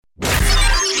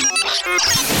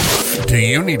Do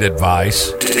you need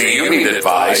advice?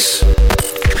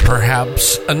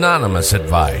 Perhaps anonymous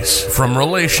advice from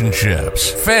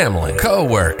relationships, family,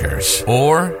 co-workers,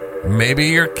 or maybe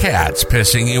your cat's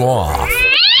pissing you off.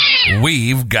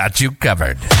 We've got you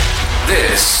covered.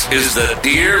 This is the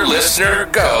Dear Listener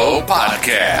Go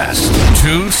podcast.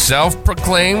 Two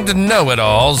self-proclaimed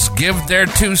know-it-alls give their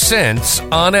 2 cents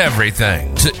on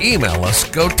everything. To email us,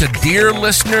 go to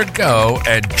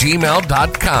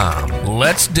dearlistenergo@gmail.com.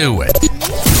 Let's do it.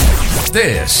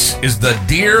 This is the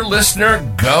Dear Listener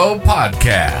Go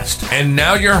podcast. And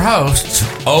now your hosts,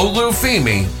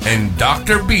 Femi and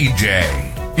Dr. BJ.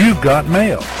 You've got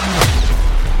mail.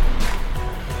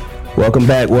 Welcome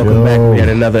back. We had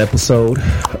another episode.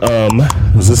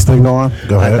 Is this thing on?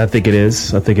 Go ahead. I think it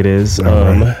is.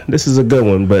 Right. This is a good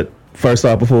one. But first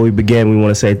off, before we begin, we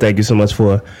want to say thank you so much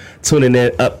for tuning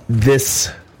in up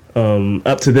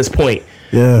to this point.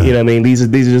 Yeah. You know what I mean? These are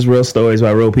just real stories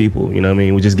by real people. You know what I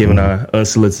mean? We're just giving our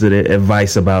unsolicited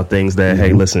advice about things that,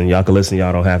 hey, listen, y'all can listen,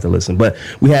 y'all don't have to listen. But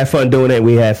we had fun doing it.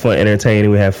 We had fun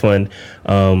entertaining. We had fun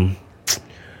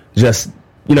just,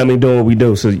 you know what I mean, doing what we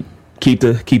do. So keep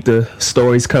the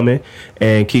stories coming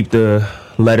and keep the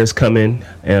letters coming.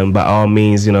 And by all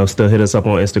means, you know, still hit us up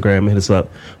on Instagram, hit us up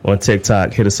on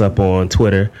TikTok, hit us up on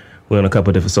Twitter. We're on a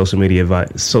couple of different social medias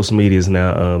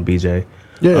now, BJ.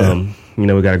 Yeah. You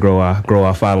know, we got to grow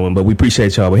our following, but we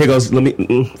appreciate y'all. But here goes, let me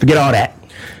forget all that.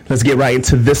 Let's get right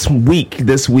into this week.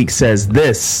 This week says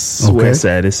this. Okay. Where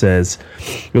it says,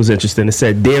 it was interesting. It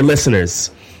said, "Dear listeners,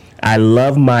 I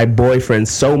love my boyfriend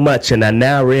so much, and I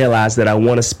now realize that I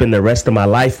want to spend the rest of my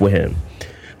life with him.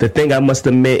 The thing I must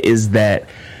admit is that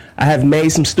I have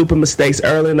made some stupid mistakes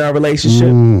early in our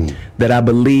relationship that I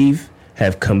believe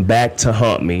have come back to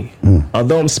haunt me.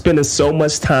 Although I'm spending so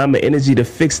much time and energy to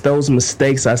fix those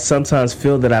mistakes, I sometimes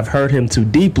feel that I've hurt him too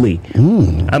deeply.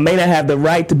 I may not have the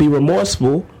right to be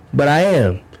remorseful, but I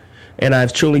am, and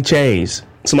I've truly changed.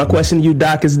 So my question to you,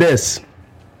 Doc, is this.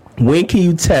 When can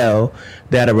you tell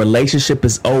that a relationship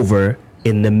is over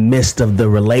in the midst of the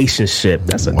relationship?"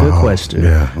 That's a good question.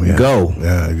 Yeah. Go.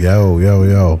 Yeah.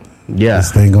 Yo. Yeah.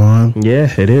 This thing on? Yeah,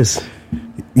 it is.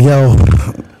 Yo,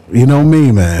 you know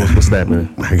me, man. What's that, man?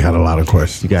 I got a lot of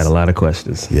questions. You got a lot of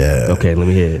questions. Yeah. Okay, let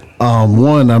me hear it.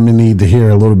 One, I'm going to need to hear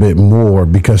a little bit more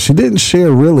because she didn't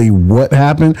share really what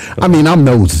happened. Okay. I mean, I'm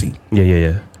nosy.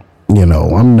 Yeah. You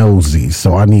know, I'm nosy,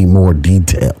 so I need more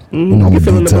detail. You know, we can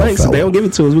fill in the blanks. If they don't give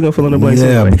it to us, we're going to fill in the blanks.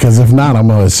 Yeah, anyway. Because if not, I'm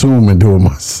going to assume and do it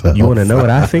myself. You want to know what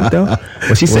I think, though?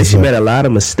 Well, she said she made a lot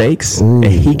of mistakes, and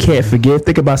he can't forgive.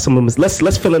 Think about some of them.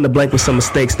 Let's fill in the blank with some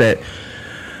mistakes that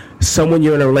someone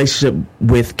you're in a relationship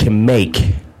with can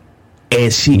make,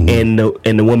 and and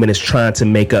the woman is trying to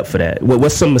make up for that.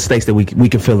 What's some mistakes that we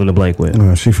can fill in the blank with?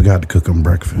 She forgot to cook him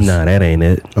breakfast. Nah, that ain't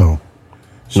it. Oh.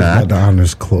 She had to honor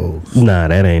his clothes. Nah,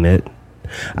 that ain't it.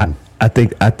 I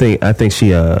think she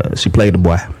played the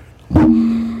boy.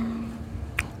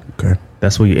 Okay.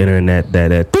 That's where you enter in that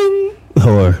ding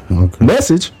or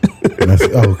message.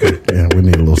 Okay. Yeah, we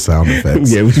need a little sound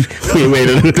effects. Yeah, we ain't made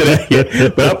it into that yet.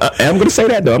 But I'm going to say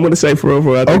that though. I'm going to say for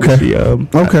real. I think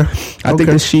okay. I think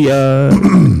that she. I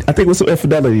think there was some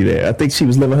infidelity there. I think she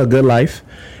was living her good life,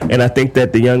 and I think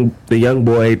that the young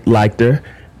boy liked her.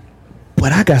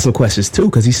 But I got some questions too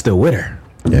because he's still with her.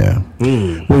 Yeah.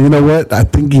 Well, you know what? I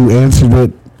think you answered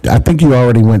it. I think you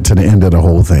already went to the end of the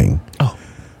whole thing. Oh,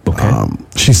 okay.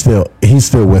 He's still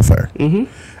with her. Mm-hmm.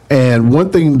 And one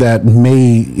thing that one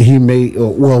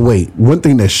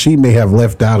thing that she may have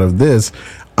left out of this,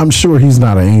 I'm sure he's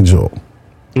not an angel.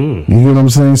 You know what I'm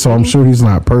saying? So I'm sure he's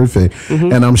not perfect.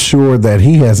 Mm-hmm. And I'm sure that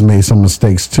he has made some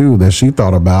mistakes too that she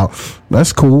thought about.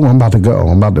 That's cool. I'm about to go.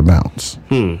 I'm about to bounce.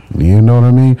 You know what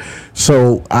I mean?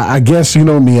 So I guess, you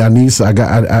know me, I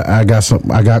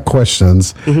got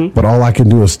questions, but all I can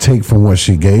do is take from what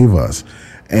she gave us.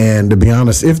 And to be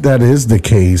honest, if that is the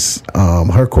case,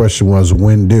 her question was,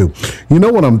 when do? You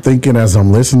know what I'm thinking as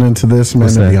I'm listening to this, man,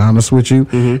 to be honest with you?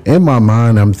 In my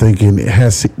mind, I'm thinking,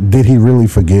 did he really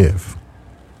forgive?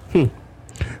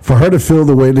 For her to feel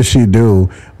the way that she do,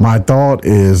 my thought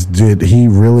is, did he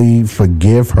really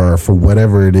forgive her for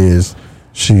whatever it is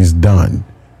she's done?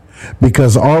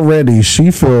 Because already she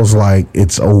feels like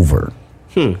it's over.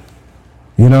 You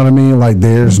know what I mean? Like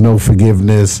there's no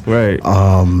forgiveness. Right.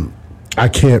 I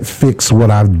can't fix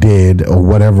what I did or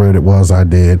whatever it was I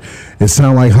did. It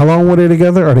sounded like, how long were they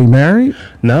together? Are they married?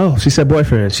 No, she said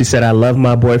boyfriend. She said, I love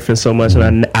my boyfriend so much.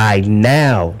 And I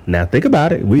now think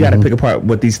about it. We got to pick apart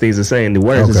what these things are saying. The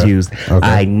words is used. Okay.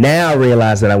 I now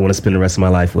realize that I want to spend the rest of my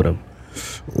life with him.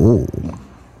 Ooh.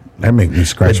 That make me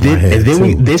scratch my head.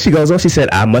 And then she goes on. She said,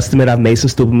 I must admit I've made some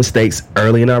stupid mistakes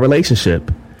early in our relationship.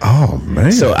 Oh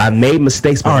man! So I made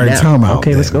mistakes. But all right, now, time out.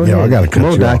 Okay, let's go. Yo, ahead. I gotta cut Come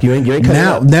on, you Doc. off. You ain't cutting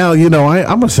now. up. Now you know I'm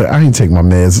gonna say I ain't take my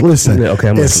meds. Listen, Yeah, okay,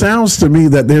 I'm it listening. sounds to me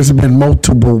that there's been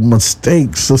multiple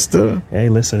mistakes, sister. Hey,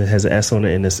 listen, it has an S on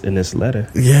it in this letter.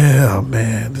 Yeah,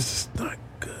 man, this is not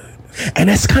good. And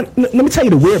that's kind of, let me tell you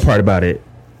the weird part about it.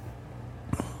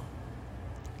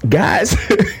 Guys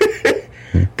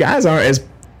aren't as,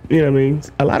 you know what I mean?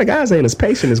 A lot of guys ain't as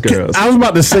patient as girls. I was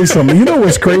about to say something. You know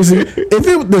what's crazy?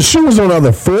 If the shoe was on the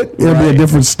other foot, it'd be a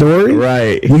different story.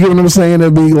 Right. You get what I'm saying?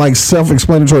 It'd be like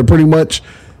self-explanatory. Pretty much,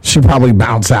 she probably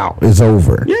bounce out. It's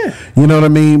over. Yeah. You know what I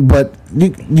mean? But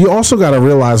you also got to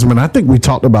realize, man, I think we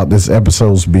talked about this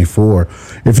episodes before.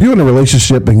 If you're in a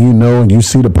relationship and you know and you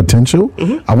see the potential,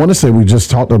 I want to say we just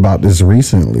talked about this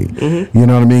recently. You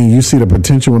know what I mean? You see the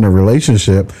potential in a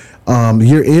relationship.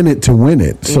 You're in it to win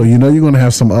it. So you know you're going to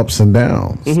have some ups and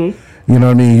downs. You know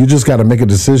what I mean? You just got to make a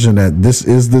decision that this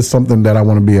something that I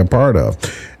want to be a part of.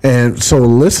 And so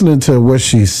listening to what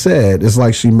she said, it's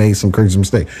like she made some crazy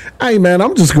mistake. Hey, man,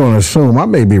 I'm just going to assume I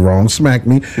may be wrong. Smack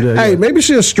me. Hey, maybe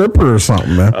she's a stripper or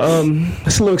something, man.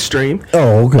 That's a little extreme.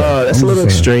 Oh, okay. That's a little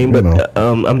extreme, but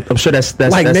I'm sure that's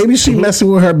like maybe she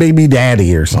messing with her baby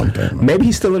daddy or something. Maybe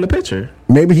he's still in the picture.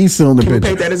 Maybe he's still in the Can we picture.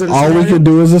 paint that as a All we scenario? can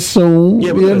do is assume,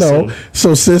 Yeah, we you can know. assume.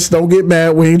 So sis, don't get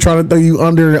mad. We ain't trying to throw you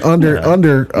under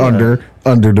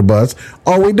the bus.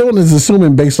 All we doing is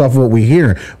assuming based off what we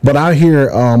hear. But I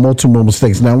hear multiple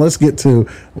mistakes. Now let's get to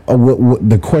what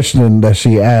the question that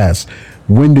she asked.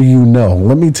 When do you know?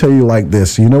 Let me tell you like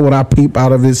this. You know what I peep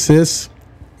out of it, sis?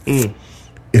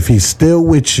 If he's still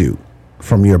with you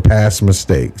from your past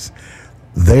mistakes,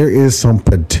 there is some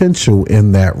potential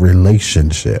in that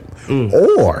relationship.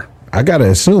 Or I gotta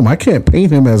assume I can't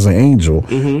paint him as an angel.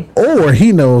 Or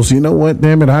he knows, you know what,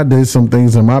 damn it, I did some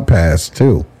things in my past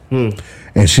too.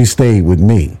 And she stayed with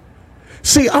me.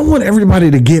 See, I want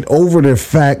everybody to get over the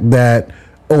fact that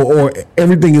or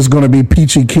everything is going to be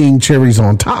peachy king cherries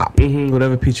on top.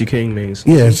 Whatever peachy king means.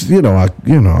 Yes, I got my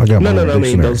No. I mean,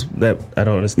 dictionary. those that I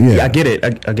don't understand. Yeah. Yeah, I get it.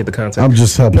 I get the concept. I'm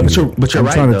just helping No, but you're I'm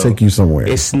right. trying though. to take you somewhere.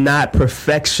 It's not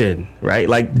perfection, right?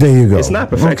 Like There you go. It's not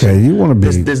perfection. Okay, you wanna be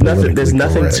There's nothing. There's politically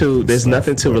nothing correct. to. There's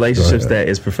nothing to relationships that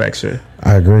is perfection.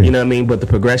 I agree. You know what I mean? But the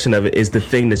progression of it is the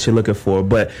thing that you're looking for.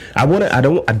 But I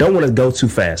don't want to go too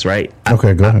fast, right?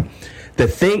 Okay, go ahead. The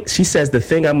thing she says, the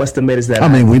thing I must admit is that I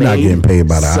mean, we're not made getting paid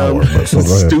by the some hour, but so go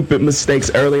ahead. stupid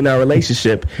mistakes early in our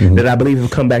relationship that I believe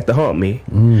have come back to haunt me.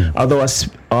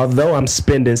 Although I'm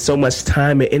spending so much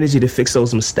time and energy to fix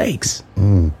those mistakes.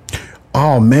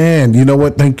 Oh man, you know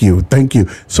what? Thank you.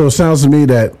 So it sounds to me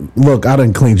that look, I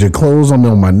done cleaned your clothes. I'm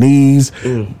on my knees,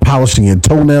 polishing your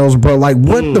toenails, bro. Like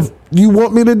what the you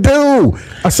want me to do?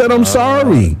 I said I'm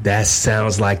sorry. That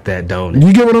sounds like that, don't it?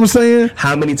 You get what I'm saying?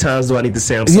 How many times do I need to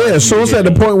say I'm sorry? Yeah. for So you it's to at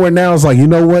hit the me? point where now it's like, you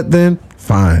know what? Then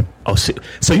fine. Oh shit!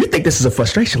 So you think this is a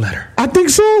frustration letter? I think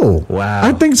so. Wow.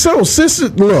 I think so. Sis,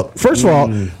 look. First of all,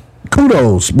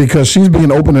 kudos because she's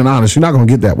being open and honest. You're not gonna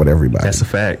get that with everybody. That's a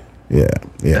fact. Yeah.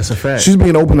 That's a fact. She's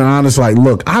being open and honest. Like,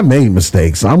 look, I made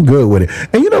mistakes. I'm good with it.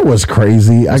 And you know what's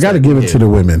crazy? I got to give it to the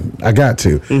women. I got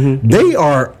to. They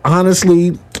are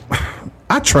honestly.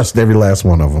 I trust every last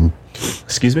one of them.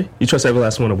 Excuse me? You trust every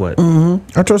last one of what?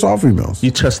 I trust all females. You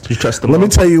trust them. Let me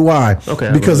tell you why.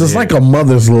 Okay, Because it's yeah. like a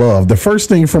mother's love. The first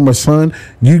thing from a son,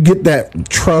 you get that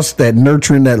trust, that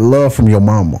nurturing, that love from your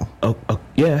mama. Oh,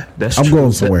 yeah, that's I'm true.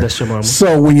 going somewhere. That's your mama.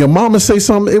 So when your mama say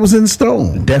something, it was in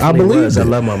stone. Definitely I believe was. it. I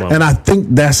love my mama. And I think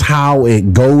that's how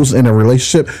it goes in a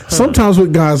relationship. Sometimes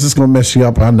with guys, it's going to mess you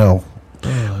up. I know.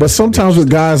 But sometimes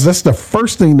with guys, that's the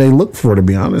first thing they look for, to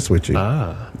be honest with you.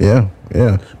 Yeah.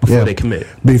 Before they commit.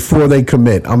 Before they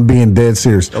commit. I'm being dead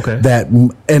serious. Okay.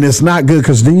 And it's not good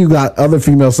because then you got other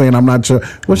females saying, I'm not your,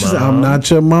 what she said? I'm not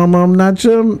your mama. I'm not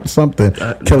your something.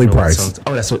 Kelly Price.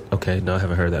 That's what, okay. No, I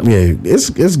haven't heard that one. Yeah, it's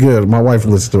good. My wife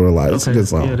listens to it a lot. It's a good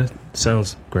song. Yeah, that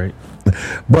sounds great.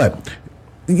 But,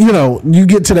 you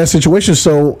get to that situation.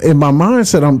 So in my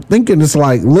mindset, I'm thinking it's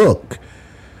like, look,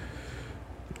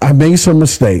 I made some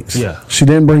mistakes. Yeah. She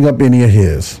didn't bring up any of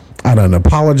his. I done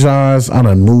apologized. I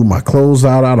done moved my clothes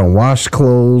out. I done washed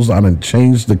clothes. I done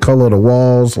changed the color of the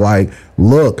walls. Like,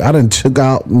 look, I done took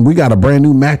out, we got a brand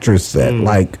new mattress set.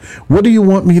 Like, what do you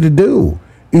want me to do?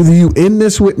 Either you in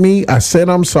this with me, I said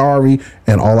I'm sorry,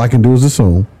 and all I can do is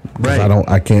assume. Right.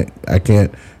 I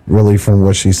can't really from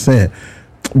what she said.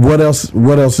 What else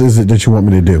is it that you want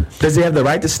me to do? Does he have the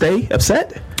right to stay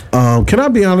upset? Can I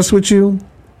be honest with you?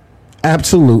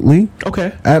 Absolutely.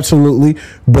 Okay. Absolutely.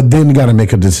 But then you got to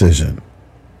make a decision.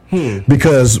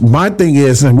 Because my thing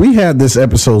is, and we had this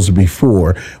episodes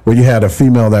before where you had a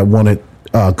female that wanted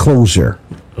closure.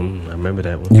 I remember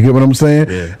that one. You get what I'm saying?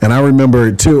 Yeah. And I remember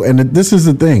it too. And this is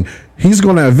the thing. He's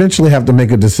going to eventually have to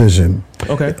make a decision.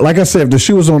 Okay. Like I said, if the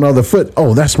shoe was on the other foot,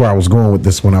 that's where I was going with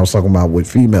this when I was talking about with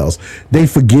females. They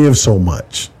forgive so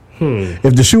much.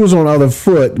 If the shoe was on the other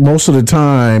foot, most of the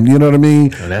time, you know what I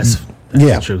mean? Oh,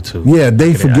 that's true too. Yeah,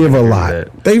 they forgive a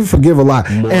lot. They forgive a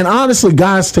lot. More. And honestly,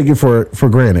 guys take it for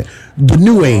granted. The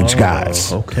new age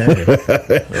guys. Okay.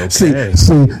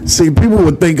 See, people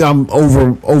would think I'm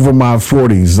over my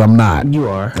 40s. I'm not. You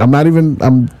are.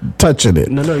 I'm touching it.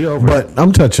 No, you're over. But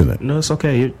I'm touching it. No, it's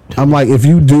okay. I'm like, if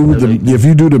you do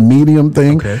the medium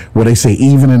thing, where they say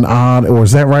even and odd, or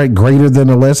is that right? Greater than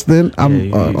or less than?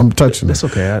 I'm touching it. That's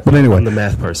okay. But anyway, I'm the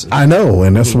math person. I know,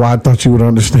 and that's why I thought you would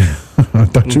understand. I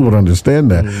thought you would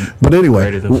understand that. But anyway,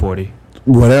 greater than 40.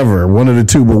 Whatever, one of the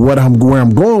two. But where I'm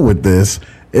going with this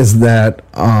is that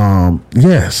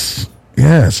yes,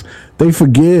 they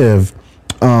forgive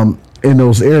in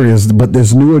those areas, but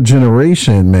this newer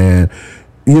generation, man,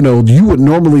 you know, you would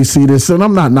normally see this, and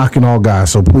I'm not knocking all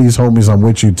guys, so please, homies, I'm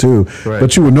with you too. Right.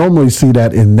 But you would normally see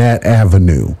that in that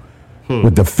avenue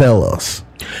with the fellas.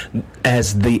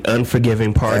 As the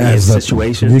unforgiving party in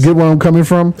situations. You get where I'm coming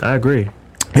from? I agree.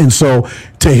 And so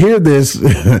to hear this,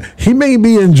 he may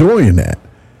be enjoying that.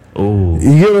 Ooh.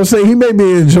 You get what I'm saying? He may be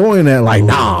enjoying that. Like,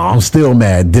 nah, I'm still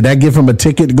mad. Did that give him a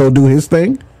ticket to go do his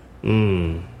thing?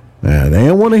 Yeah, they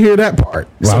don't want to hear that part.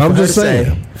 So I'm just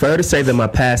saying. For her to say that my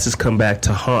past has come back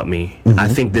to haunt me, I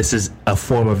think this is a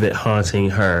form of it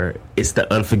haunting her. It's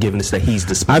the unforgiveness that he's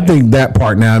displaying. I think that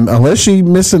part now, unless she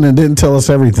missing and didn't tell us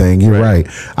everything, you're right.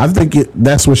 I think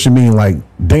that's what she mean. Like,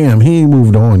 damn, he ain't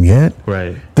moved on yet.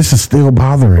 Right. This is still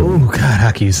bothering me. Oh God,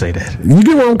 how can you say that? You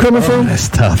get where I'm coming from? That's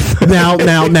tough. Now,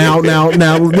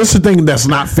 this is the thing that's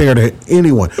not fair to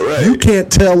anyone. Right. You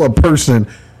can't tell a person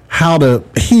how to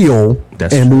heal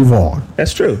and move on.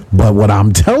 That's true. But what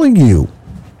I'm telling you,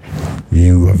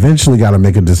 you eventually got to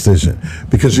make a decision,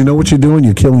 because you know what you're doing?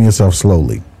 You're killing yourself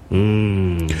slowly.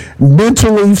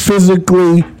 Mentally,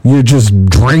 physically, you're just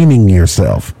draining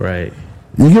yourself. Right.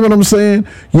 You get what I'm saying?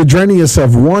 You're draining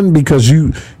yourself, one, because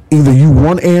you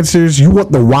want answers, you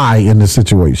want the why in the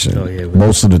situation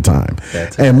most of the time.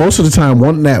 And most of the time,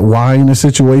 wanting that why in the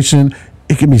situation,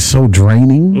 it can be so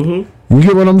draining. You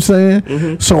get what I'm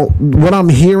saying? So what I'm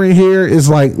hearing here is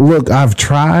like, look, I've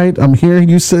tried. I'm hearing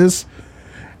you, sis.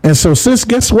 And so, sis,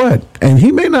 guess what? And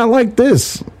he may not like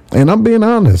this. And I'm being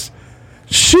honest.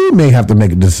 She may have to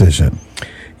make a decision.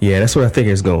 Yeah, that's what I think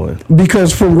it's going.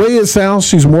 Because from the way it sounds,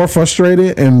 she's more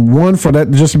frustrated. And one, for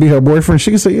that just to be her boyfriend,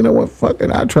 she can say, you know what? Fuck it.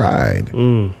 I tried.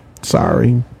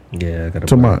 Sorry. Yeah, I got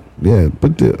to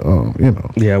but you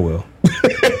know. Yeah, I will.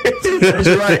 That's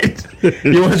right.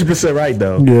 You're 100% right,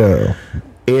 though. Yeah.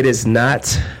 It is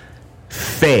not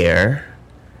fair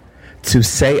to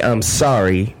say I'm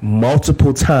sorry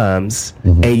multiple times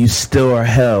and you still are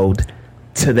held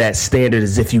to that standard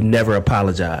as if you never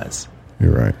apologize.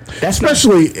 You're right.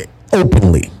 Especially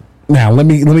openly. Now, let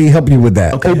me help you with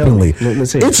that. Okay, openly.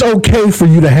 Let's see. It's okay for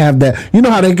you to have that. You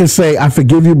know how they can say, I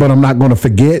forgive you, but I'm not going to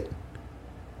forget?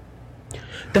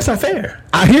 That's not fair.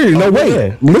 I hear you. No, wait.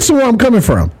 Yeah. Listen where I'm coming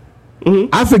from.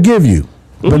 I forgive you,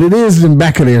 but it is in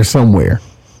back of there somewhere.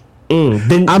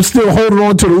 Then I'm still holding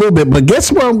on to it a little bit, but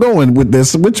guess where I'm going with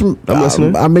this? Which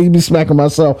I may be smacking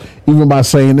myself even by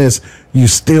saying this. You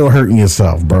still hurting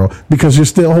yourself, bro, because you're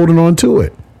still holding on to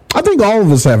it. I think all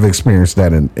of us have experienced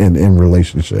that in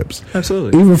relationships.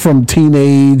 Absolutely. Even from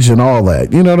teenage and all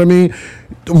that. You know what I mean?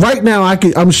 Right now,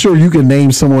 I'm sure you can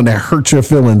name someone that hurt your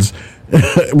feelings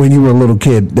when you were a little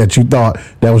kid that you thought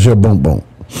that was your boom boom.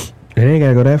 It ain't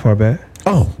gotta go that far back.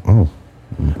 Oh.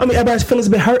 I mean, everybody's feelings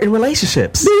have been hurt in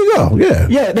relationships. There you go. Yeah.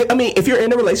 Yeah. I mean, if you're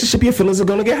in a relationship, your feelings are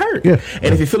gonna get hurt. Yeah.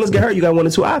 And if your feelings get hurt, you got one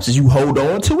of two options: you hold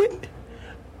on to it,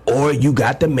 or you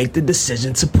got to make the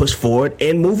decision to push forward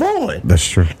and move on. That's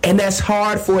true. And that's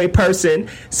hard for a person,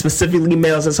 specifically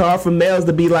males. It's hard for males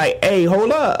to be like, "Hey,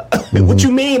 hold up, what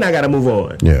you mean I gotta move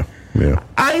on?" Yeah.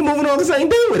 I ain't moving on because I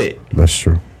ain't dealing with it. That's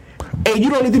true. And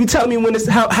you don't need to be telling me when it's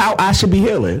how I should be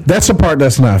healing. That's the part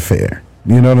that's not fair.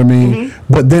 You know what I mean?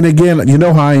 But then again, you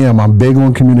know how I am. I'm big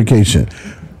on communication.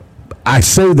 I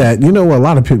say that, you know, a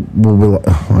lot of people will be like,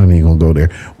 oh, I ain't gonna go there.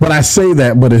 But I say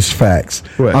that, but it's facts.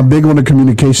 Right. I'm big on the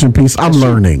communication piece. I'm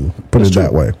learning, put it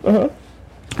that way.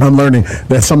 I'm learning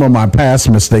that some of my past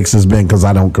mistakes has been because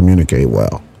I don't communicate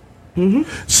well.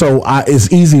 So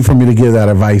it's easy for me to give that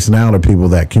advice now to people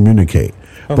that communicate.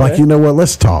 Like, you know what?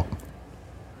 Let's talk.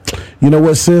 You know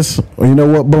what, sis? Or you know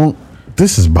what, boom?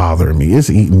 This is bothering me. It's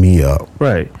eating me up.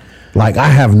 Right. Like, I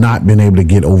have not been able to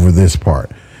get over this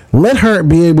part. Let her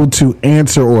be able to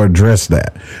answer or address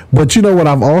that. But you know what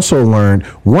I've also learned?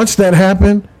 Once that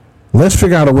happened, Let's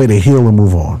figure out a way to heal and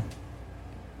move on.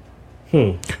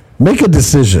 Make a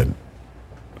decision.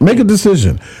 Make a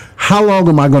decision. How long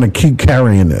am I going to keep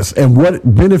carrying this? And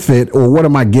what benefit or what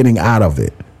am I getting out of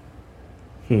it?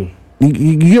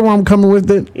 You get where I'm coming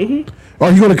with it? Mm-hmm.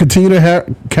 Are you going to continue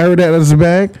to carry that as a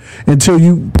bag until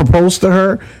you propose to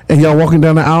her and y'all walking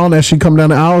down the aisle, and as she come down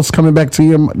the aisle, it's coming back to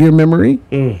your memory?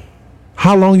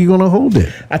 How long are you going to hold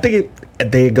it? I think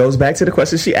it goes back to the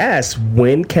question she asked.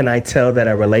 When can I tell that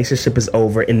a relationship is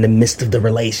over in the midst of the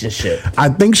relationship? I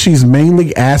think she's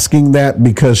mainly asking that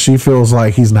because she feels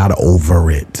like he's not over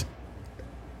it.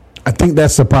 I think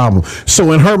that's the problem.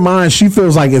 So in her mind, she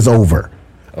feels like it's over.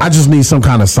 I just need some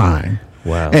kind of sign.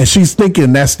 Wow. And she's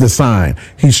thinking that's the sign.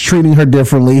 He's treating her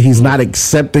differently. He's not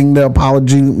accepting the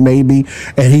apology, maybe.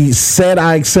 And he said,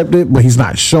 I accept it, but he's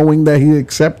not showing that he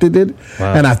accepted it.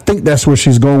 Wow. And I think that's where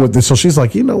she's going with this. So she's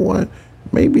like, you know what?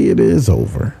 Maybe it is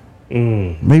over.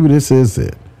 Maybe this is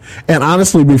it. And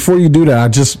honestly, before you do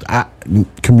that, I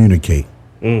communicate.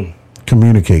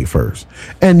 Communicate first.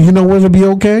 And you know what'll be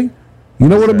okay? You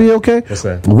know what'll be okay? What's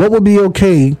that? What would be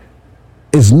okay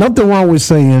is nothing wrong with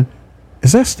saying,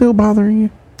 is that still bothering you?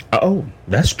 Oh,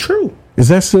 that's true. Is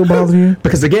that still bothering you?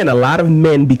 Because again, a lot of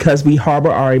men, because we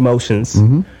harbor our emotions.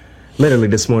 Literally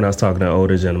this morning I was talking to an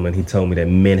older gentleman. He told me that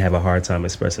men have a hard time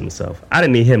expressing themselves. I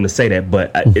didn't need him to say that,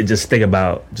 but think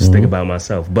about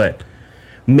myself. But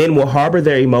men will harbor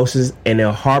their emotions and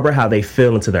they'll harbor how they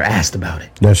feel until they're asked about it.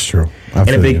 That's true. And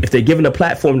if they're given a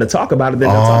platform to talk about it, then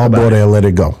they'll talk about it. They'll let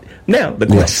it go. Now, the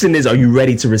question is, are you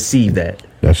ready to receive that?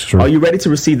 That's true. Are you ready to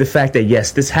receive the fact that,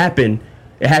 yes, this happened.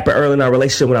 It happened early in our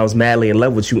relationship when I was madly in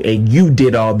love with you, and you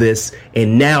did all this,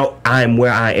 and now I'm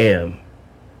where I am.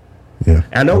 Yeah.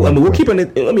 I know. We'll keep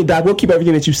Doc. We'll keep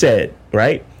everything that you said,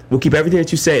 right? We'll keep everything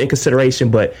that you said in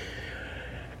consideration. But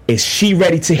is she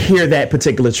ready to hear that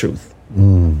particular truth?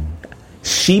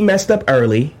 She messed up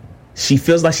early. She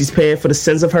feels like she's paying for the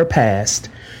sins of her past.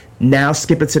 Now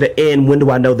skip it to the end. When do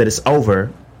I know that it's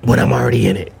over? When I'm already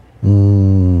in it.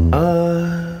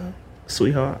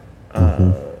 Sweetheart.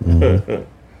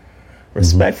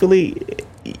 Respectfully,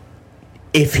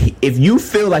 if you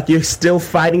feel like you're still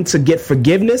fighting to get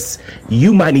forgiveness,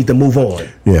 you might need to move on.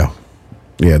 Yeah,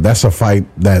 that's a fight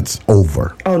that's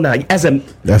over. Oh no, that's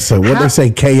a what they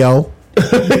say, KO.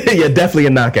 Yeah, definitely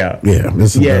a knockout. Yeah,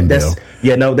 this is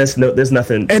there's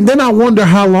nothing. And then I wonder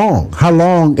how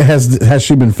long has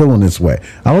she been feeling this way?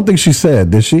 I don't think she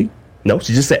said, did she? No,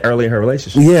 she just said early in her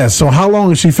relationship. Yeah, so how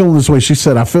long is she feeling this way? She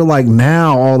said, I feel like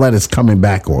now all that is coming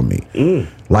back on me.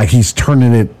 Like he's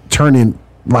turning,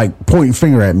 like pointing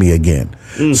finger at me again.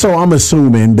 So I'm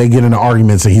assuming they get into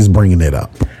arguments and he's bringing it up.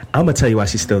 I'm going to tell you why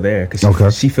she's still there.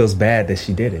 Because she feels bad that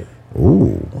she did it.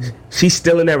 Ooh. She's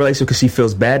still in that relationship because she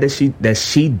feels bad that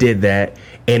she did that,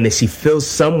 and that she feels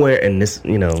somewhere in this,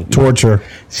 torture.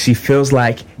 She feels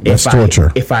like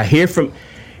torture. If I hear from...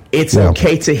 It's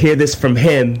okay to hear this from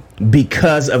him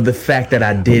because of the fact that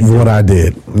I did what I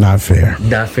did. Not fair.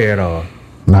 Not fair at all.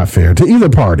 Not fair to either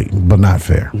party, but not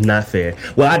fair. Not fair.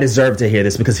 Well, I deserve to hear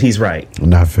this because he's right.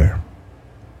 Not fair.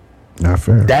 Not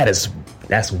fair. That's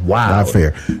wild. Not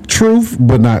fair. Truth,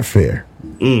 but not fair.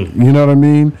 You know what I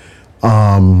mean?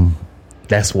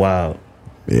 That's wild.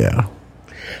 Yeah.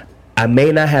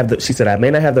 She said, I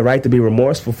may not have the right to be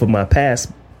remorseful for my past,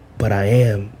 but I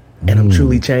am, and I'm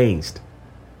truly changed.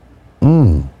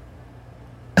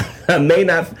 I may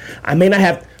not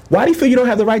have. Why do you feel you don't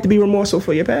have the right to be remorseful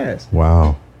for your past?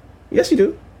 Wow. Yes, you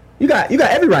do. You got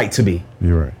every right to be.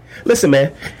 You're right. Listen,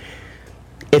 man.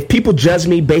 If people judge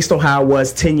me based on how I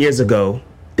was 10 years ago,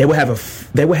 they would have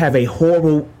a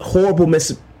horrible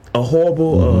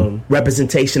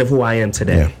representation of who I am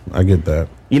today. Yeah, I get that.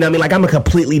 You know what I mean? Like, I'm a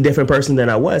completely different person than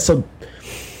I was. So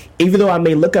even though I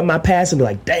may look at my past and be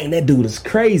like, dang, that dude is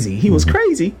crazy. He was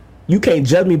crazy. You can't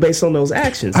judge me based on those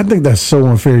actions. I think that's so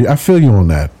unfair. I feel you on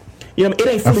that. You know, it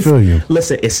ain't fully I feel you.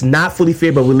 Listen, it's not fully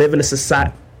fair, but we live in a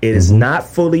society. It is not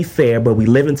fully fair, but we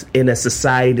live in a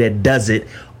society that does it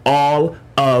all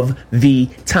of the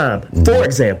time. For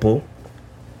example,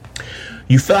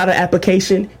 you fill out an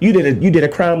application. You did a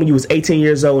crime when you was 18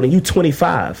 years old, and you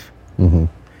 25.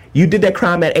 You did that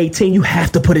crime at 18. You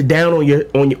have to put it down on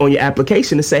your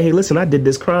application and say, hey, listen, I did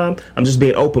this crime. I'm just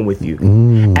being open with you.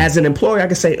 As an employer, I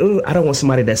can say, I don't want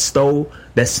somebody that stole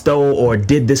or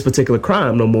did this particular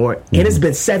crime no more. And it's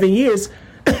been 7 years.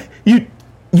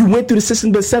 You went through the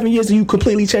system, but 7 years and you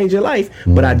completely changed your life.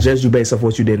 But I judged you based off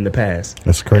what you did in the past.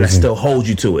 That's crazy. And I still hold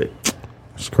you to it.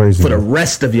 It's crazy. For the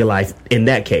rest of your life in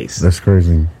that case. That's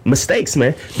crazy. Mistakes,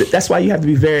 man. That's why you have to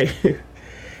be very...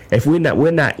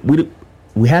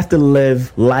 We have to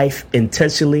live life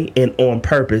intentionally and on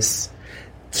purpose,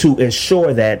 to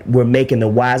ensure that we're making the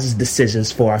wisest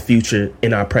decisions for our future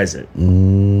in our present.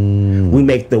 We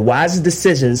make the wisest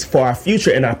decisions for our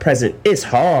future in our present. It's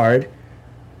hard.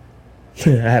 I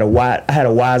had a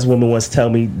wise woman once tell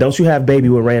me, "Don't you have baby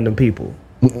with random people?"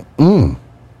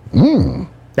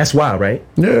 That's wild, right?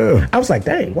 Yeah. I was like,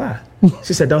 "Dang, why?"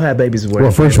 She said, "Don't have babies with random."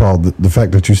 Well, first of all, the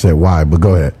fact that you said why, but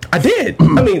go ahead. I did.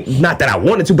 I mean, not that I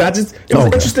wanted to, but it was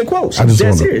an interesting quote. She was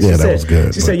dead serious. Yeah, that was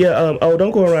good. She said, "Yeah,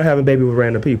 don't go around having baby with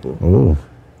random people." Oh,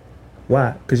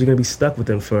 why? Because you're gonna be stuck with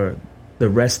them for the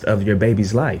rest of your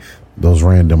baby's life. Those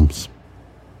randoms.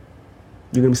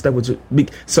 You're gonna be stuck with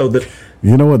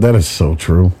You know what? That is so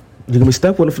true. You're gonna be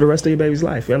stuck with them for the rest of your baby's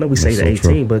life. I know we say That's to so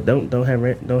 18, but don't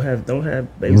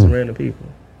have babies with random people.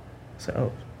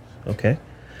 So, okay.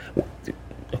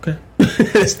 Okay.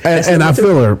 and I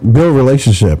feel her. Build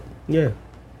relationship. Yeah.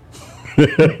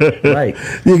 Right.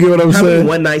 You get what I'm How saying? many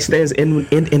one night stands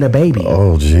in a baby?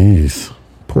 Oh, jeez.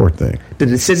 Poor thing. The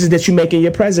decisions that you make in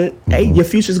your present, hey, your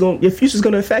future's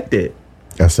gonna affect it.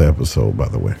 That's the episode, by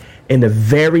the way. In the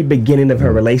very beginning of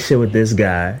her relationship with this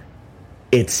guy,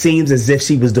 it seems as if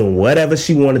she was doing whatever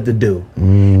she wanted to do.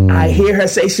 I hear her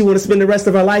say she want to spend the rest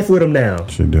of her life with him now.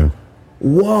 She do.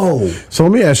 Whoa. So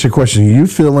let me ask you a question. You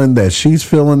feeling that she's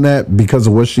feeling that because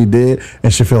of what she did,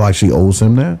 and she feel like she owes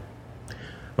him that?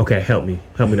 Okay, help me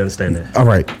to understand that. All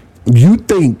right. You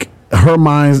think her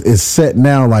mind is set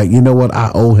now, like, you know what,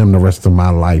 I owe him the rest of my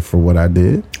life for what I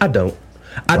did? I don't.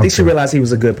 I think she realized he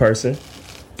was a good person.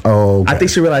 Oh, okay. I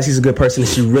think she realized he's a good person, and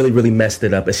she really, really messed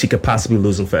it up, and she could possibly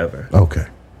lose him forever. Okay.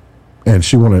 And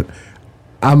she wanted.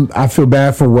 I feel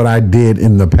bad for what I did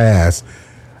in the past,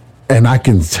 and I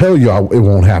can tell you it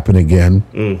won't happen again.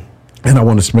 And I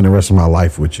want to spend the rest of my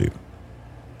life with you.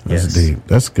 That's deep.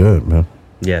 That's good, man.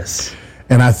 Yes.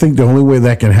 And I think the only way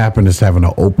that can happen is having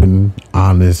an open,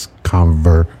 honest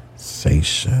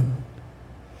conversation.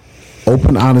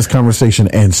 Open, honest conversation,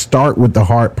 and start with the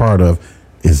hard part of,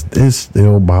 is this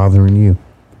still bothering you?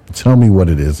 Tell me what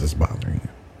it is that's bothering you.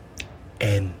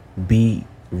 And be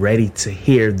ready to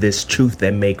hear this truth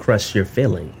that may crush your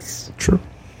feelings. True.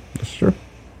 That's true.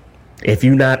 If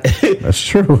you're not... That's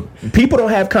true. People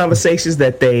don't have conversations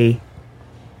that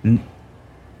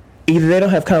either they don't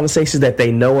have conversations that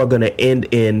they know are going to end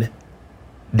in,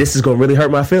 this is going to really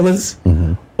hurt my feelings,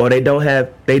 or they don't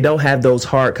have those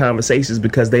hard conversations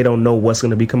because they don't know what's going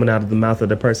to be coming out of the mouth of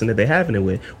the person that they're having it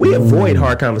with. We avoid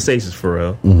hard conversations for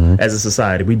real as a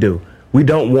society. We do. We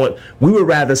would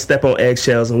rather step on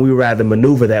eggshells, and we would rather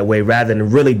maneuver that way rather than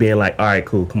really being like, all right,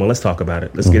 cool, come on, let's talk about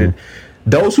it. Let's get it.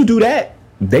 Those who do that,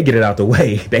 they get it out the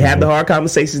way. They have the hard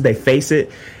conversations. They face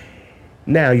it.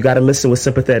 Now you got to listen with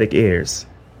sympathetic ears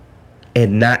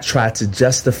and not try to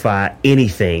justify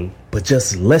anything, but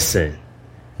just listen.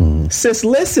 Sis,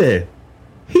 listen.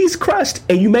 He's crushed,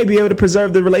 and you may be able to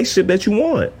preserve the relationship that you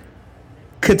want.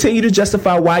 Continue to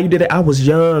justify why you did it. I was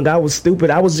young. I was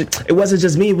stupid. It wasn't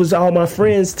just me. It was all my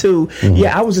friends too.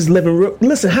 Yeah, I was just living real.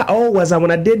 Listen, how old was I when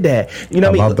I did that? You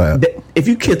know what I mean? If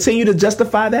you continue to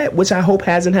justify that, which I hope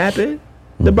hasn't happened,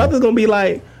 the brother's going to be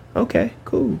like, okay,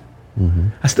 cool.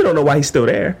 I still don't know why he's still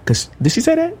there. Cause did she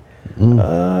say that?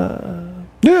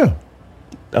 Yeah.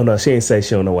 Oh, no, she ain't say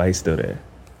she don't know why he's still there.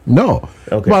 No.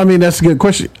 Okay. Well, I mean, that's a good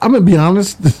question. I'm going to be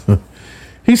honest.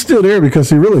 He's still there because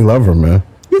he really loved her, man.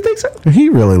 You think so? He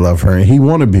really loved her, and he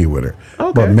want to be with her.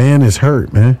 Okay. But man is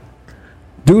hurt, man.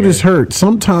 Dude is hurt.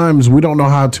 Sometimes we don't know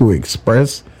how to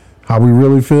express how we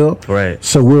really feel. Right.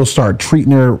 So we'll start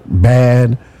treating her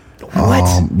bad.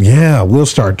 What? Yeah, we'll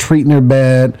start treating her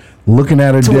bad, looking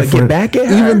at her different. Get back at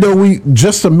her? Even though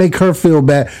just to make her feel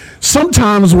bad.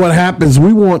 Sometimes what happens,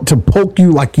 we want to poke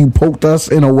you like you poked us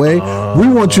in a way. We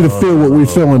want you to feel what we're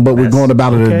feeling, but we're going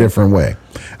about it a different way.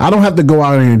 I don't have to go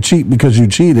out here and cheat because you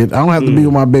cheated. I don't have to be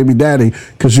with my baby daddy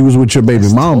because you was with your baby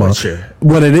mama. Torture.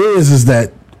 What it is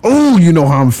that, oh, you know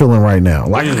how I'm feeling right now.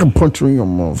 Like I can punch you in your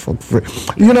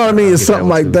motherfucker. You know what I mean? It's something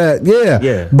like that.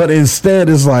 Yeah. But instead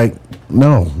it's like,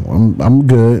 no, I'm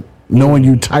good. Knowing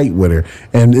you tight with her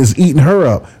and it's eating her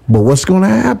up. But what's going to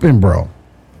happen, bro?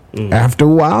 After a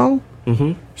while,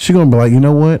 she going to be like, you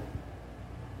know what?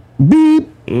 Beep.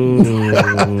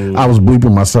 I was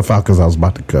bleeping myself out because I was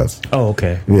about to cuss. Oh,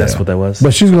 okay. Yeah. That's what that was.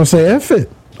 But she's going to say, F it.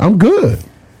 I'm good.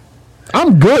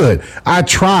 I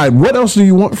tried. What else do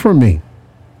you want from me?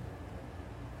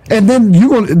 And then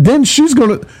he's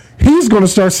gonna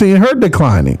start seeing her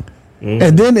declining.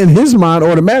 And then in his mind,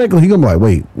 automatically, he's gonna be like,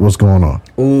 wait, what's going on?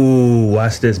 Ooh,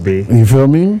 watch this, B. You feel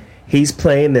me? He's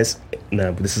playing this.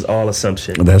 No, but this is all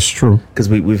assumption. That's true. Because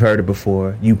we've heard it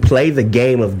before. You play the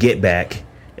game of get back,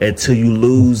 until you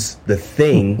lose the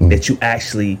thing that you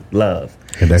actually love.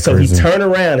 So crazy? he turn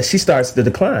around and she starts to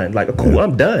decline. Like, cool,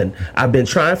 I'm done. I've been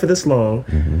trying for this long.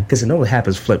 Because you know what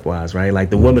happens flip wise, right? Like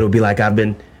the woman will be like,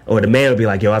 or the man will be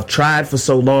like, yo, I've tried for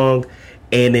so long,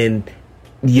 and then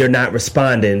you're not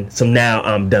responding, so now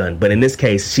I'm done. But in this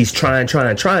case, she's trying,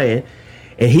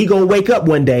 and he gonna wake up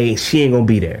one day and she ain't gonna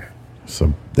be there.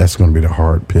 So that's gonna be the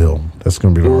hard pill. That's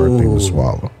gonna be the hard thing to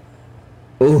swallow.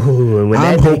 Ooh,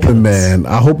 I'm hoping, man.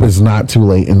 I hope it's not too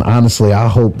late. And honestly, I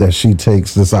hope that she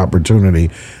takes this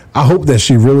opportunity. I hope that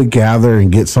she really gather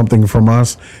and get something from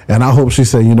us. And I hope she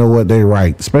said, you know what, they're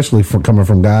right, especially from coming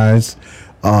from guys.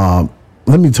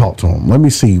 Let me talk to them. Let me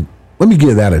see. Let me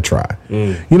give that a try.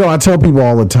 You know, I tell people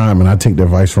all the time, and I take the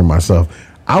advice from myself.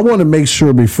 I want to make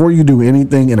sure before you do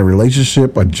anything in a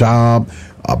relationship, a job,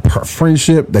 a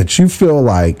friendship, that you feel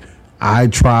like I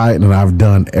tried and I've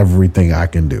done everything I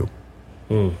can do.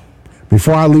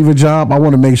 Before I leave a job, I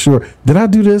want to make sure, did I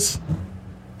do this?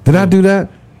 Did I do that?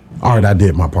 All right, I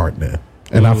did my part then.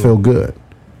 And I feel good.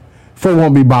 For it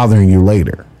won't be bothering you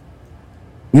later.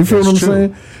 You feel what I'm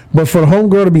saying? But for the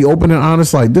homegirl to be open and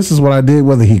honest, like, this is what I did,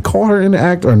 whether he caught her in the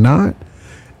act or not,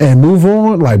 and move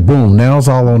on, like, boom, now it's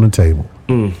all on the table.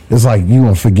 It's like, you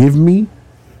gonna forgive me,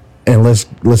 and let's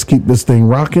keep this thing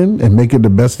rocking and make it the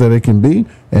best that it can be,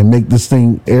 and make this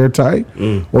thing airtight,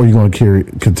 or you're gonna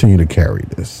continue to carry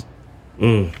this.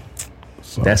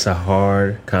 So, that's a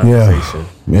hard conversation.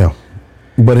 Yeah,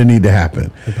 but it need to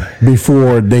happen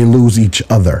before they lose each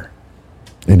other.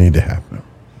 It need to happen.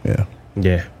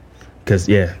 Yeah, because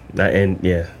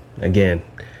again,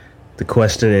 the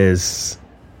question is,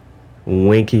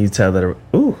 when can you tell that?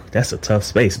 Ooh, that's a tough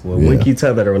space, boy. When can you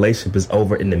tell that a relationship is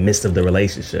over in the midst of the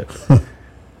relationship?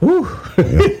 Ooh.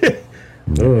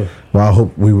 Well, I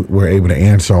hope we were able to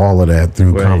answer all of that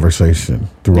through conversation,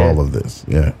 through all of this.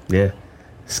 Yeah.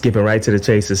 Skipping right to the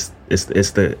chase,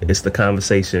 it's the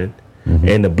conversation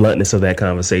and the bluntness of that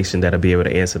conversation that'll be able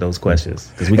to answer those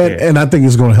questions. And I think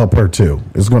it's going to help her too.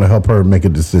 It's going to help her make a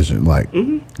decision. Like,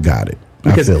 got it.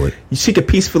 Because I feel it. She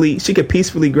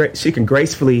can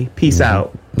gracefully peace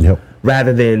out. Yep.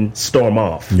 Rather than storm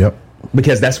off. Yep.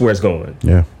 Because that's where it's going.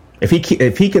 Yeah. If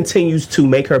he continues to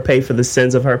make her pay for the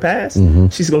sins of her past,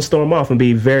 she's going to storm off and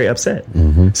be very upset.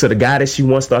 So the guy that she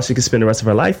once thought she could spend the rest of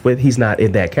her life with, he's not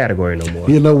in that category no more.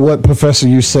 You know what, Professor?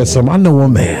 You said something. I know a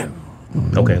man.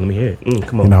 Okay, let me hear it.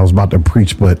 Come on. And I was about to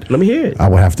preach, but let me hear it. I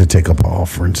would have to take up an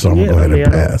offering, so I'm going to go ahead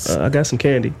and pass. I got some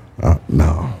candy.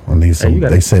 No, I need some.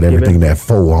 They said everything that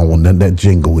four. I want that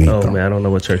jingle either. Oh, man, I don't know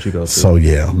what church you go to. So,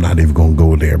 yeah, I'm not even going to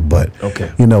go there. But,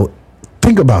 okay. You know,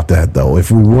 think about that, though, if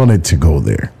we wanted to go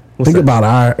there. Think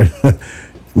about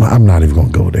I'm not even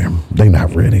going to go there. They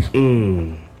not ready.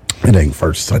 It ain't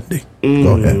first Sunday.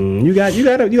 Go ahead. You got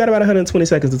about 120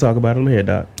 seconds to talk about it. I'm here,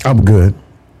 Doc. I'm good.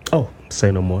 Oh,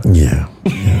 say no more. Yeah.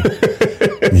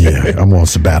 Yeah, I'm on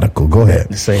sabbatical. Go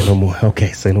ahead. Say no more.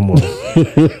 Okay, say no more.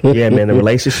 Yeah, man, the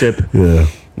relationship. Yeah.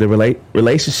 The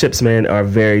relationships, man, are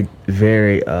very,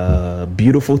 very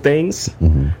beautiful things.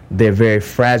 They're very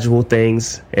fragile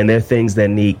things, and they're things that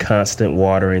need constant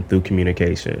watering through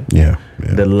communication. Yeah.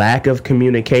 The lack of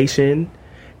communication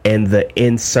and the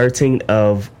inserting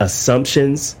of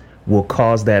assumptions will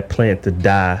cause that plant to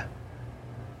die,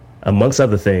 amongst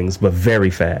other things, but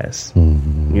very fast. You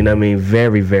know what I mean?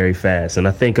 Very, very fast. And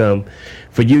I think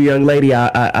for you, young lady,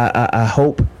 I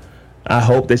hope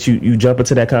that you jump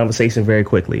into that conversation very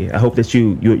quickly. I hope that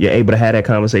you're able to have that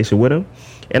conversation with him,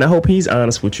 and I hope he's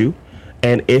honest with you.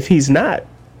 And if he's not,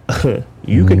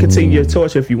 you can continue your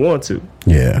torture if you want to.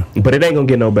 Yeah, but it ain't gonna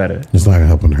get no better. It's not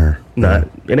helping her. Nah,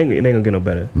 it ain't gonna get no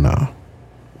better. Nah.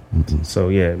 So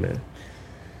yeah, man.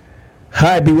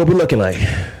 Hi, B, what we looking like?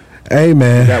 Hey,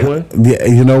 man. That one? Yeah,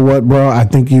 you know what, bro? I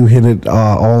think you hit it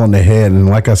all on the head. And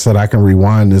like I said, I can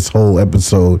rewind this whole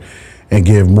episode and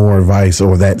give more advice,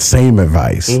 or that same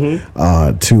advice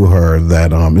to her,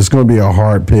 that it's going to be a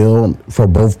hard pill for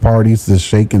both parties to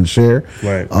shake and share.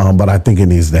 Right. But I think it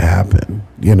needs to happen,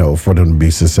 for them to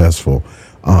be successful,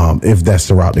 if that's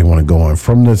the route they want to go in.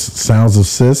 From the sounds of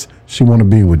sis, she want to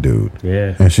be with dude.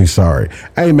 Yeah. And she's sorry.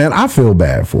 Hey, man, I feel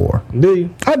bad for her. Do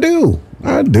you? I do.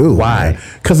 Why?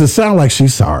 Because it sounds like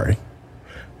she's sorry.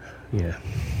 Yeah.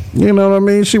 You know what I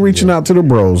mean? She reaching out to the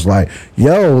bros, like,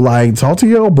 yo, like, talk to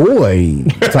your boy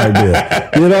type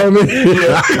deal. You know what I mean?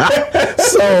 Yeah.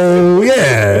 So,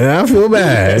 yeah, I feel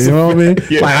bad. You know what I mean?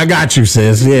 Yeah. Like, I got you,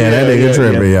 sis. Yeah, that nigga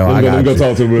tripping, yo. I got you.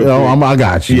 Talk to him I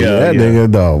got you. That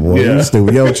nigga dumb, boy. You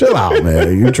stupid. Yo, chill out,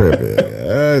 man. You tripping.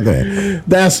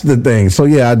 That's the thing. So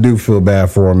yeah, I do feel bad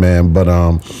for him, man. But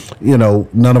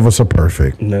none of us are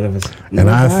perfect. None of us. And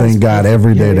I thank God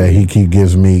every day that He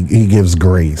gives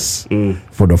grace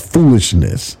for the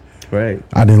foolishness. Right.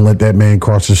 I didn't let that man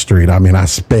cross the street. I mean, I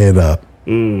sped up. I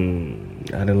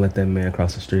didn't let that man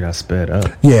cross the street. I sped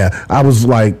up. Yeah, I was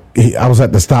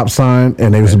at the stop sign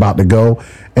and they was about to go,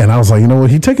 and I was like, you know what?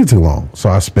 He taking too long, so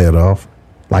I sped off.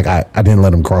 Like I didn't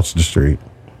let him cross the street.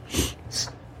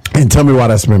 And tell me why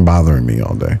that's been bothering me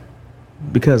all day.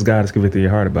 Because God has convicted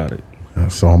your heart about it.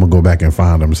 So I'm gonna go back and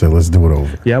find him and say, let's do it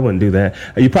over. Yeah, I wouldn't do that.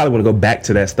 You probably want to go back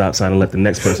to that stop sign and let the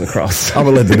next person cross. I'm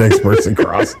gonna let the next person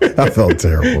cross. I felt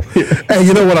terrible. Hey,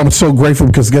 you know what? I'm so grateful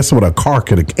because guess what? A car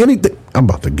could have anything. I'm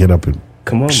about to get up and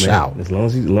come on, shout. Man. As long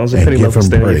as your penny loafers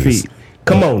stay on your feet.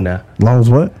 Come on now. As long as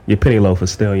what? Your penny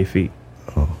loafers stay on your feet.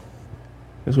 Oh.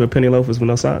 Just wear penny loafers with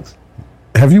no socks.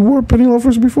 Have you worn penny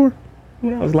loafers before?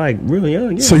 When I was like really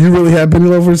young, yeah. So you really had penny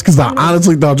loafers? Because I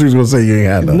honestly thought you was going to say you ain't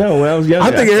had none. No, when I was young.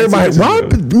 I think everybody,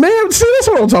 man, see, that's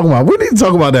what I'm talking about. We need to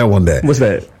talk about that one day. What's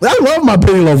that? I love my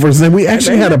penny loafers, and we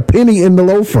actually had a penny in the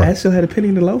loafer. I still had a penny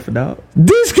in the loafer, dog.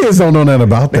 These kids don't know nothing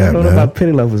about that, man. They don't know about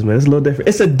penny loafers, man. It's a little different.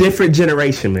 It's a different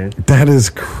generation, man. That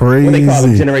is crazy. What they call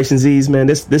them, Generation Z's, man.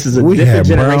 This is a different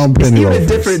generation. It's even a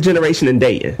different generation in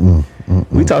dating.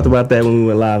 We talked about that when we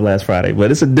went live last Friday,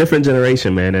 but it's a different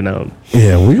generation, man. And one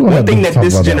thing that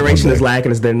this generation is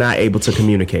lacking is they're not able to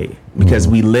communicate because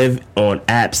we live on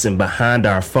apps and behind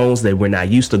our phones. That we're not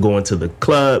used to going to the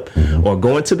club or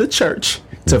going to the church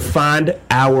to find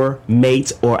our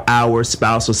mate or our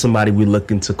spouse or somebody we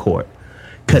look into court,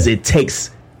 because it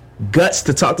takes guts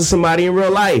to talk to somebody in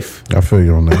real life. I feel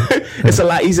you on that. It's a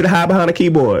lot easier to hide behind a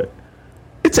keyboard.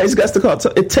 It takes guts to talk to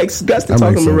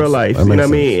them in real life. You know what I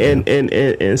mean?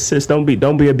 And sis, don't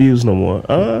be abused no more.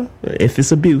 If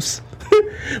it's abuse,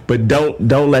 but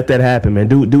don't let that happen, man.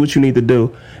 Do what you need to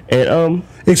do, and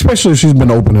especially if she's been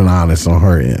open and honest on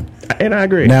her end. And I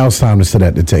agree. Now it's time to sit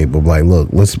at the table. Like, look,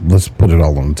 let's put it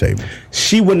all on the table.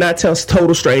 She would not tell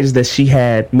total strangers that she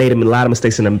had made a lot of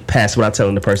mistakes in the past without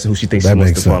telling the person who she thinks she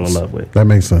wants to fall in love with. That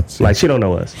makes sense. Like, she don't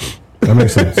know us. That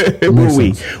makes sense.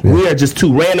 We are just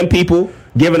two random people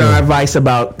giving our advice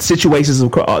about situations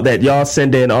that y'all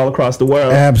send in all across the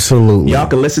world. Absolutely. Y'all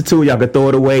can listen to it. Y'all can throw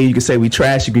it away. You can say we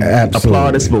trash. You can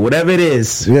applaud us. But whatever it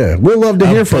is. Yeah. We'd love to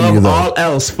hear from you, though. All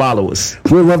else, follow us.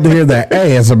 We'd love to hear that.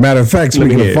 Hey, as a matter of fact,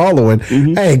 speaking of following,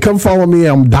 hey, come follow me.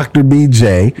 I'm Dr.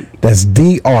 BJ. That's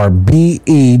DRBEJAY.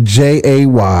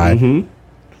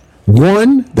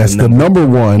 One, that's the number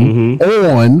one,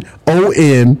 on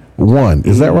ON1.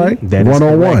 Is that right? That is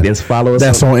 101. Then follow us.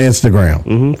 That's on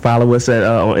Instagram. Follow us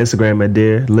on Instagram at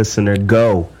Dear Listener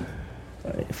Go.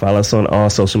 Follow us on all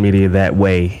social media that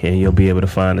way, and you'll be able to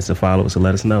find us and follow us and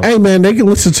let us know. Hey, man, they can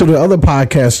listen to the other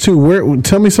podcasts, too.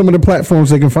 Tell me some of the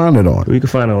platforms they can find it on. You can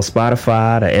find it on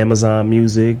Spotify, the Amazon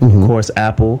Music, of course,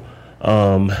 Apple,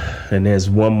 and there's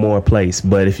one more place.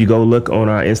 But if you go look on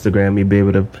our Instagram, you'll be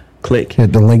able to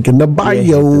hit the link in the bio.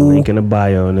 Hit the link in the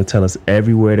bio, and it'll tell us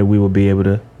everywhere that we will be able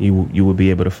to. You will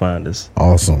be able to find us.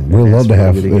 Awesome. We'd love to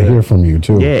hear from you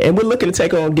too. Yeah, and we're looking to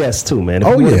take on guests too, man. If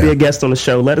you want to be a guest on the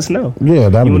show, let us know. Yeah, that'd be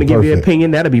perfect. You want to give your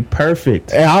opinion? That'd be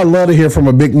perfect. And I'd love to hear from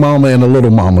a big mama and a little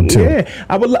mama too. Yeah,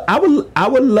 I would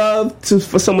love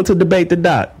for someone to debate the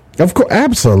doc. Of course,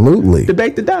 absolutely.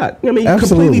 Debate the doc. I mean, you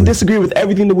completely disagree with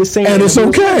everything that we're saying. And it's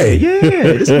okay. Yeah,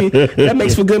 that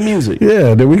makes for good music.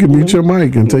 Yeah, then we can mute your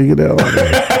mic and take it out.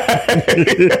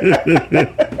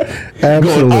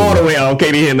 Absolutely. Going all the way out,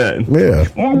 can't hear nothing.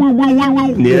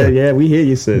 Yeah, we hear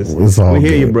you, sis. It's all we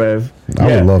hear you, bruv.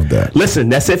 I would love that. Listen,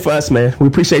 that's it for us, man. We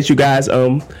appreciate you guys.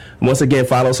 Once again,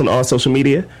 follow us on all social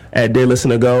media at Dear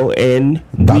Listener Go. And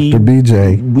Dr.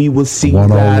 BJ. We will see you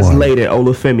guys later.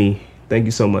 Ola Femi. Thank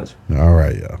you so much. All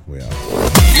right, yeah. We out.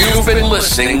 You've been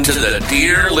listening to the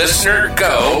Dear Listener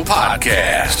Go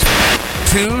podcast.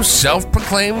 Two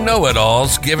self-proclaimed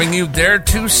know-it-alls giving you their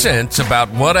 2 cents about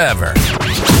whatever.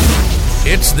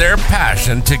 It's their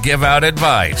passion to give out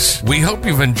advice. We hope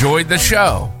you've enjoyed the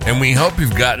show, and we hope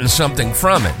you've gotten something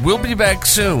from it. We'll be back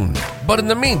soon. But in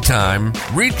the meantime,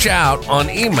 reach out on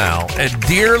email at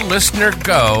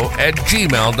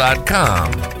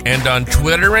dearlistenergo@gmail.com and on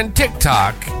Twitter and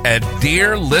TikTok at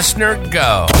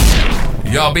dearlistenergo.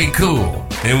 Y'all be cool,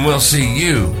 and we'll see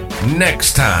you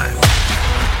next time.